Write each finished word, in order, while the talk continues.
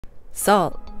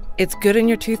Salt. It's good in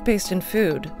your toothpaste and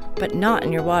food, but not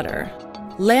in your water.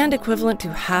 Land equivalent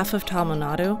to half of Tamil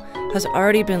Nadu has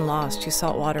already been lost to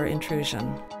saltwater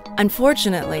intrusion.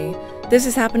 Unfortunately, this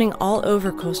is happening all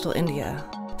over coastal India.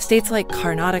 States like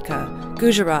Karnataka,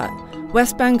 Gujarat,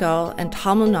 West Bengal, and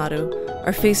Tamil Nadu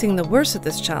are facing the worst of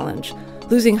this challenge,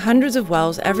 losing hundreds of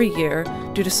wells every year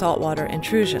due to saltwater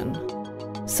intrusion.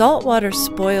 Saltwater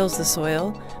spoils the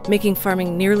soil, making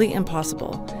farming nearly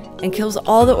impossible, and kills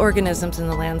all the organisms in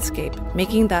the landscape,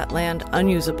 making that land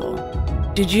unusable.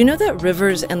 Did you know that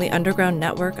rivers and the underground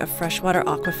network of freshwater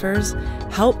aquifers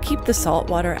help keep the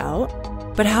saltwater out?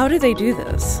 But how do they do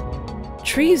this?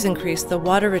 Trees increase the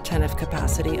water retentive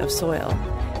capacity of soil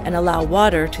and allow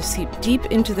water to seep deep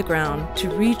into the ground to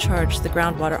recharge the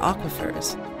groundwater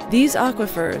aquifers. These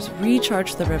aquifers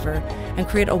recharge the river and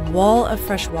create a wall of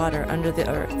fresh water under the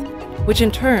earth, which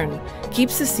in turn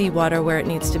keeps the seawater where it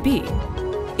needs to be,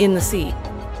 in the sea.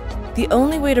 The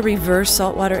only way to reverse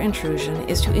saltwater intrusion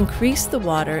is to increase the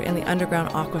water in the underground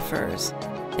aquifers,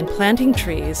 and planting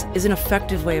trees is an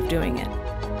effective way of doing it.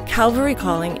 Calvary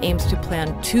Calling aims to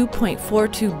plant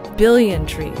 2.42 billion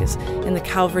trees in the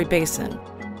Calvary Basin,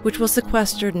 which will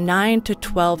sequester 9 to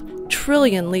 12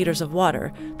 trillion liters of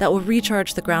water that will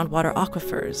recharge the groundwater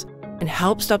aquifers and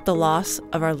help stop the loss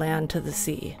of our land to the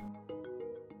sea.